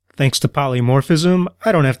Thanks to polymorphism,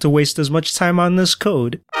 I don't have to waste as much time on this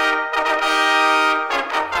code.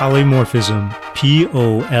 Polymorphism.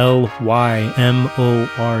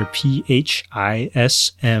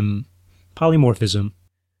 Polymorphism. Polymorphism.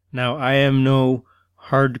 Now, I am no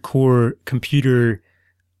hardcore computer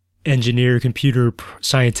engineer, computer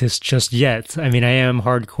scientist just yet. I mean, I am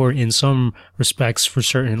hardcore in some respects for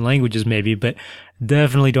certain languages maybe, but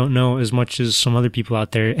definitely don't know as much as some other people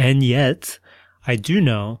out there. And yet, I do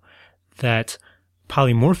know that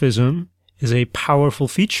polymorphism is a powerful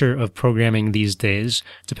feature of programming these days,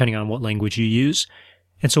 depending on what language you use.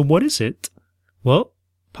 And so what is it? Well,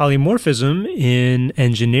 polymorphism in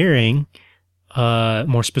engineering,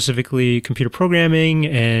 more specifically computer programming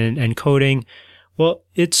and coding, well,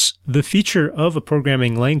 it's the feature of a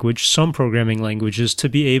programming language, some programming languages, to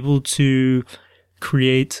be able to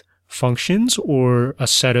create functions or a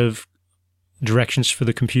set of directions for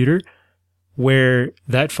the computer where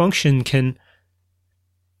that function can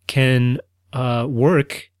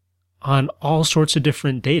work on all sorts of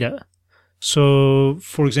different data. So,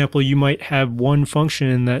 for example, you might have one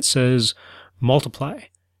function that says multiply.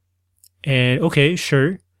 And okay,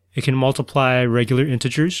 sure, it can multiply regular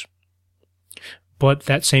integers. But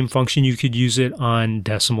that same function, you could use it on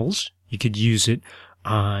decimals. You could use it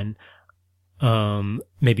on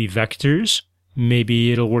maybe vectors.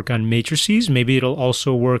 Maybe it'll work on matrices. Maybe it'll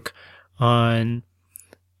also work on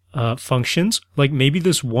functions. Like maybe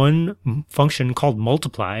this one function called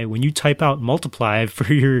multiply, when you type out multiply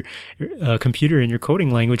for your computer in your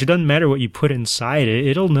coding language, it doesn't matter what you put inside it.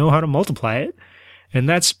 It'll know how to multiply it. And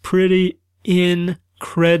that's pretty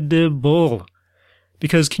incredible.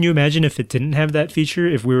 Because can you imagine if it didn't have that feature,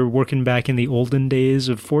 if we were working back in the olden days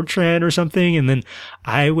of Fortran or something, and then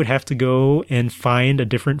I would have to go and find a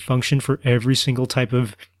different function for every single type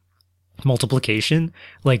of multiplication?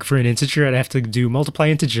 Like for an integer, I'd have to do multiply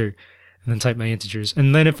integer and then type my integers.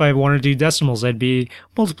 And then if I wanted to do decimals, I'd be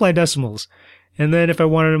multiply decimals. And then if I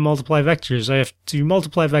wanted to multiply vectors, I have to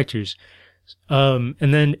multiply vectors. And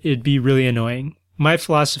then it'd be really annoying. My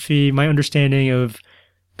philosophy, my understanding of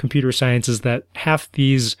computer science is that half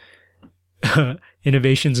these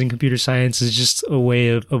innovations in computer science is just a way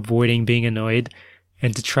of avoiding being annoyed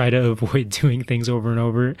and to try to avoid doing things over and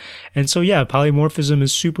over. And so, yeah, polymorphism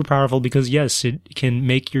is super powerful because, yes, it can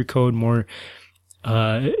make your code more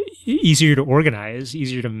easier to organize,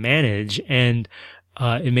 easier to manage, and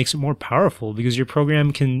it makes it more powerful because your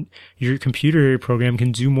computer program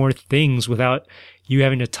can do more things without you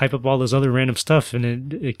having to type up all this other random stuff,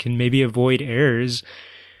 and it can maybe avoid errors.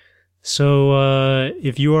 So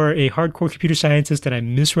if you are a hardcore computer scientist and I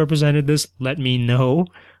misrepresented this, let me know.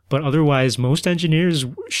 But otherwise, most engineers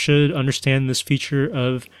should understand this feature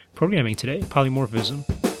of programming today, polymorphism.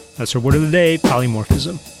 That's our word of the day,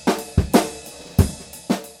 polymorphism.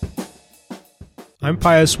 I'm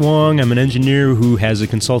Pius Wong. I'm an engineer who has a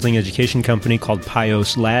consulting education company called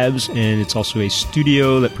Pios Labs, and it's also a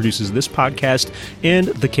studio that produces this podcast and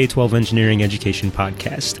the K-12 Engineering Education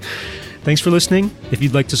Podcast. Thanks for listening. If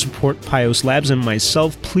you'd like to support Pios Labs and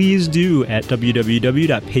myself, please do at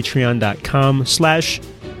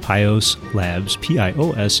www.patreon.com/Pios Labs,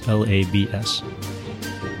 Pioslabs.